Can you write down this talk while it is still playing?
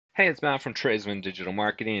Hey, it's Matt from Tradesman Digital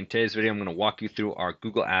Marketing. In today's video, I'm going to walk you through our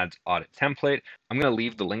Google Ads audit template. I'm going to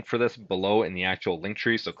leave the link for this below in the actual link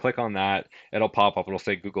tree, so click on that. It'll pop up, it'll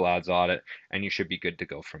say Google Ads audit, and you should be good to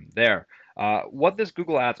go from there. What this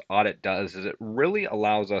Google Ads audit does is it really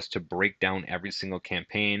allows us to break down every single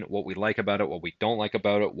campaign, what we like about it, what we don't like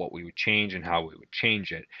about it, what we would change, and how we would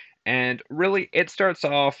change it. And really, it starts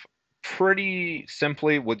off pretty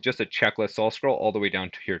simply with just a checklist. So I'll scroll all the way down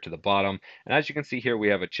to here to the bottom. And as you can see here, we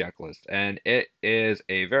have a checklist, and it is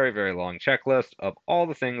a very, very long checklist of all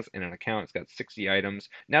the things in an account. It's got 60 items.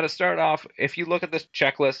 Now, to start off, if you look at this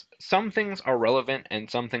checklist, some things are relevant and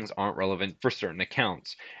some things aren't relevant for certain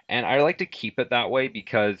accounts. And I like to keep it that way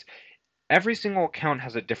because every single account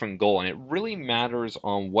has a different goal, and it really matters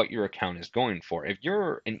on what your account is going for. If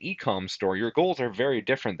you're an e-com store, your goals are very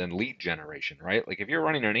different than lead generation, right? Like if you're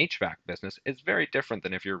running an HVAC business, it's very different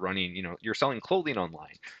than if you're running, you're selling clothing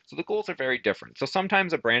online. So the goals are very different. So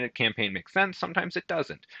sometimes a branded campaign makes sense, sometimes it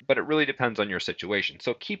doesn't, but it really depends on your situation.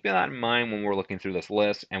 So keep that in mind when we're looking through this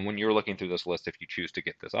list and when you're looking through this list if you choose to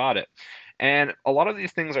get this audit. And a lot of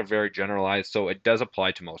these things are very generalized, so it does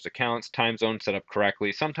apply to most accounts. Time zone set up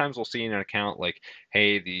correctly. Sometimes we'll see in an account like,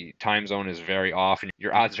 hey, the time zone is very off and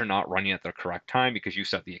your ads are not running at the correct time because you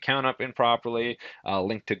set the account up improperly.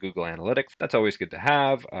 Link to Google Analytics, that's always good to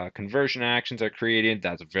have. Conversion actions are created,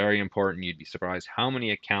 that's very important. You'd be surprised how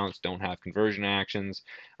many accounts don't have conversion actions.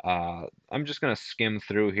 I'm just going to skim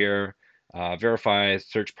through here. Verify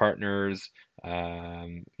search partners.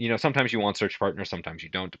 Sometimes you want search partners, sometimes you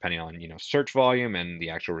don't, depending on, search volume and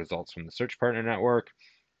the actual results from the search partner network.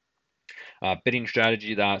 Bidding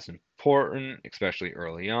strategy, that's important, especially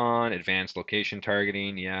early on. Advanced location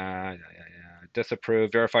targeting, yeah.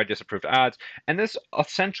 Disapprove, verify disapproved ads. And this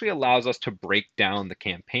essentially allows us to break down the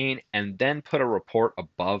campaign and then put a report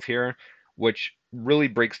above here, which really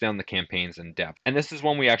breaks down the campaigns in depth. And this is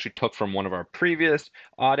one we actually took from one of our previous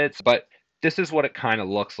audits, but this is what it kind of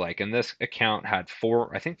looks like. And this account had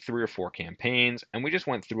I think 3 or 4 campaigns, and we just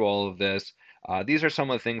went through all of this. These are some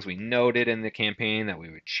of the things we noted in the campaign that we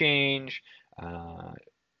would change. Uh,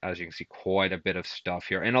 as you can see, quite a bit of stuff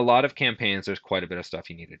here. In a lot of campaigns, there's quite a bit of stuff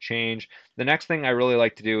you need to change. The next thing I really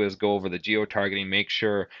like to do is go over the geo-targeting, make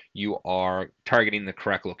sure you are targeting the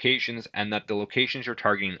correct locations and that the locations you're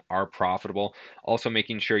targeting are profitable. Also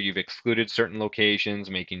making sure you've excluded certain locations,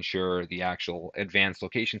 making sure the actual advanced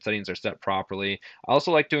location settings are set properly. I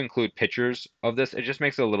also like to include pictures of this. It just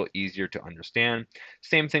makes it a little easier to understand.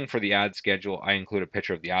 Same thing for the ad schedule. I include a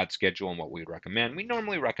picture of the ad schedule and what we would recommend. We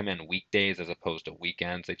normally recommend weekdays as opposed to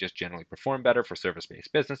weekends. They just generally perform better for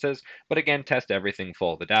service-based businesses, but again, test everything,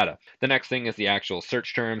 follow the data. The next thing is the actual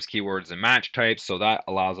search terms, keywords, and match types. So that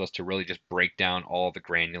allows us to really just break down all the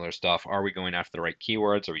granular stuff. Are we going after the right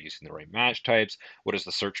keywords? Are we using the right match types? What is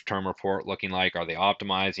the search term report looking like? Are they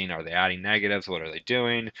optimizing? Are they adding negatives? What are they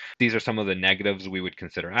doing? These are some of the negatives we would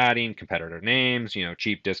consider adding: competitor names,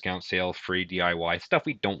 cheap discount sales, free DIY, stuff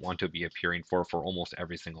we don't want to be appearing for almost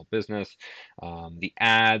every single business. The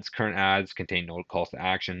ads, current ads contain no calls to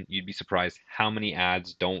action. You'd be surprised how many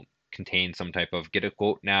ads don't contain some type of get a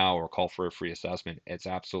quote now or call for a free assessment. It's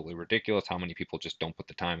absolutely ridiculous how many people just don't put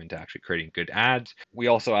the time into actually creating good ads. We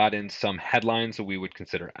also add in some headlines that we would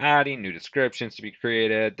consider adding, new descriptions to be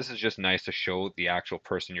created. This is just nice to show the actual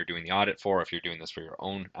person you're doing the audit for, if you're doing this for your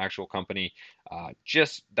own actual company,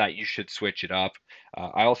 just that you should switch it up.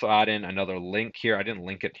 I also add in another link here. I didn't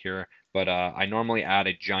link it here, but I normally add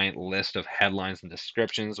a giant list of headlines and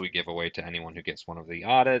descriptions we give away to anyone who gets one of the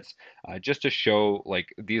audits, just to show like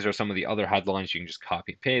these are some of the other headlines you can just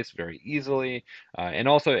copy paste very easily. And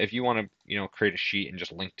also if you want to, create a sheet and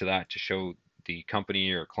just link to that to show the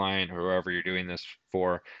company or client or whoever you're doing this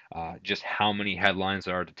for, just how many headlines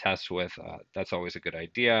there are to test with, that's always a good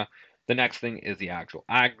idea. The next thing is the actual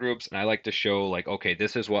ad groups, and I like to show like, okay,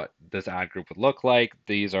 this is what this ad group would look like.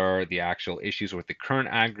 These are the actual issues with the current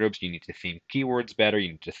ad groups. You need to theme keywords better.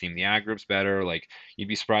 You need to theme the ad groups better. Like, you'd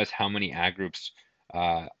be surprised how many ad groups,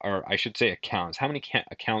 or I should say accounts, how many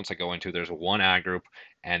accounts I go into. There's one ad group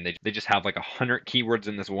and they just have like 100 keywords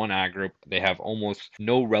in this one ad group. They have almost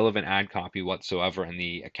no relevant ad copy whatsoever, and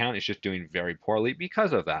the account is just doing very poorly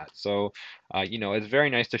because of that. So, it's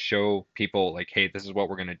very nice to show people like, hey, this is what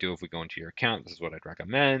we're going to do if we go into your account. This is what I'd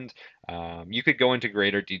recommend. You could go into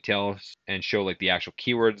greater details and show like the actual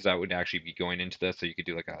keywords that would actually be going into this. So you could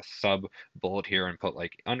do like a sub bullet here and put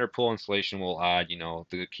like under pool installation, we'll add,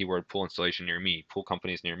 the keyword pool installation near me, pool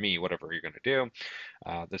companies near me, whatever you're going to do.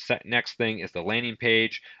 The next thing is the landing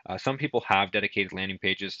page. Some people have dedicated landing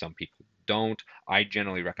pages, some people don't. I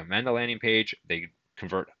generally recommend a landing page. They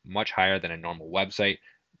convert much higher than a normal website,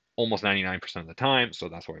 almost 99% of the time, so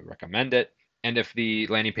that's why we recommend it. And if the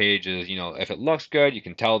landing page is, if it looks good, you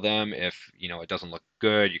can tell them. If, it doesn't look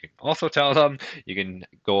good, you can also tell them. You can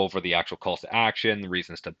go over the actual calls to action, the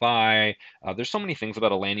reasons to buy. There's so many things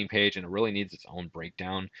about a landing page, and it really needs its own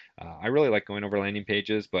breakdown. I really like going over landing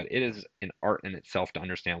pages, but it is an art in itself to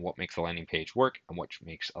understand what makes a landing page work and what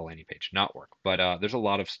makes a landing page not work. But there's a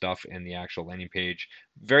lot of stuff in the actual landing page,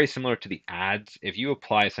 very similar to the ads. If you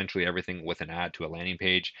apply essentially everything with an ad to a landing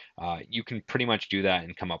page, you can pretty much do that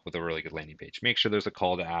and come up with a really good landing page. Make sure there's a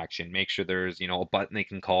call to action. Make sure there's, a button they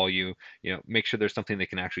can call you. Make sure there's something they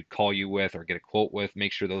can actually call you with or get a quote with.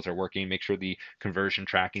 Make sure those are working. Make sure the conversion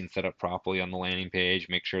tracking set up properly on the landing page.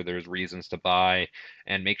 Make sure there's reasons to buy,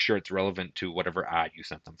 and make sure it's relevant to whatever ad you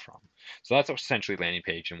sent them from. So that's essentially landing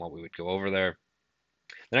page and what we would go over there.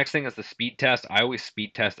 The next thing is the speed test. I always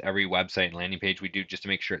speed test every website and landing page we do just to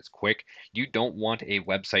make sure it's quick. You don't want a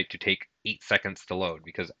website to take 8 seconds to load,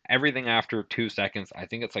 because everything after 2 seconds, I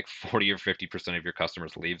think it's like 40 or 50% of your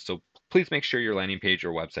customers leave. So please make sure your landing page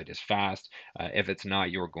or website is fast. If it's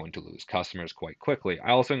not, you're going to lose customers quite quickly.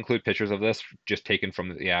 I also include pictures of this just taken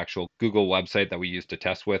from the actual Google website that we use to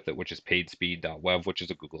test with, which is paidspeed.web, which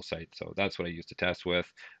is a Google site. So that's what I use to test with.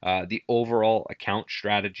 The overall account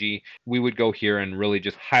strategy, we would go here and really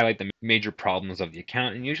just highlight the major problems of the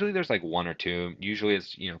account. And usually there's like one or two. Usually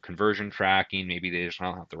it's, conversion tracking. Maybe they just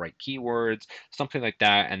don't have the right keywords, something like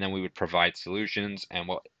that. And then we would provide solutions and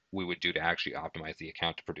what we would do to actually optimize the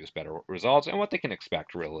account to produce better results and what they can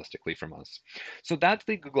expect realistically from us. So that's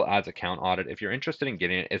the Google Ads account audit. If you're interested in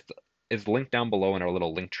getting it, it's linked down below in our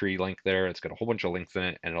little link tree link there. It's got a whole bunch of links in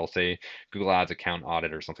it, and it'll say Google Ads account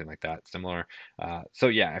audit or something like that, similar. So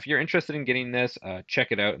yeah, if you're interested in getting this, check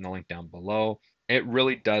it out in the link down below. It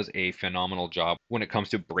really does a phenomenal job when it comes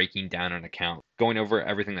to breaking down an account, going over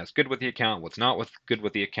everything that's good with the account, what's not good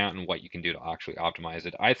with the account, and what you can do to actually optimize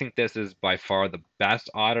it. I think this is by far the best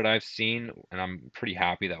audit I've seen, and I'm pretty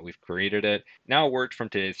happy that we've created it. Now, a word from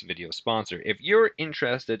today's video sponsor. If you're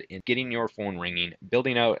interested in getting your phone ringing,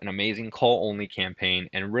 building out an amazing call-only campaign,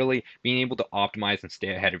 and really being able to optimize and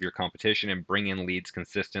stay ahead of your competition and bring in leads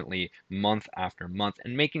consistently month after month,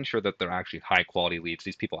 and making sure that they're actually high-quality leads,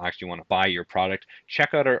 these people actually want to buy your product,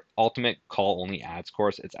 check out our Ultimate Call Only Ads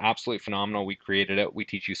course. It's absolutely phenomenal. We created it. We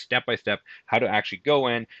teach you step by step how to actually go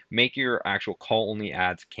in, make your actual call only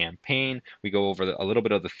ads campaign. We go over a little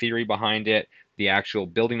bit of the theory behind it, the actual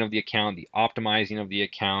building of the account, the optimizing of the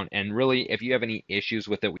account, and really, if you have any issues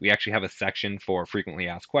with it, we actually have a section for frequently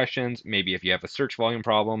asked questions. Maybe if you have a search volume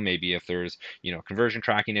problem, maybe if there's, conversion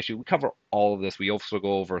tracking issue, we cover all of this. We also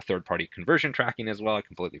go over third-party conversion tracking as well. I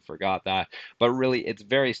completely forgot that. But really, it's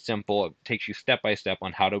very simple. It takes you step by step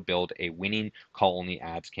on how to build a winning call-only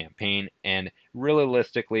ads campaign. And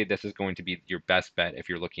realistically, this is going to be your best bet if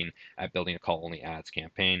you're looking at building a call-only ads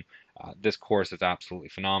campaign. This course is absolutely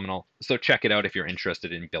phenomenal, so check it out if you're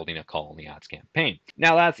interested in building a call-only ads campaign.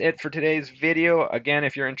 Now that's it for today's video. Again,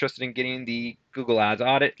 if you're interested in getting the Google Ads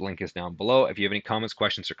audit, link is down below. If you have any comments,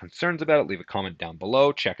 questions, or concerns about it, leave a comment down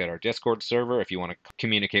below. Check out our Discord server if you want to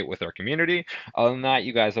communicate with our community. Other than that,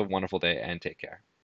 you guys have a wonderful day and take care.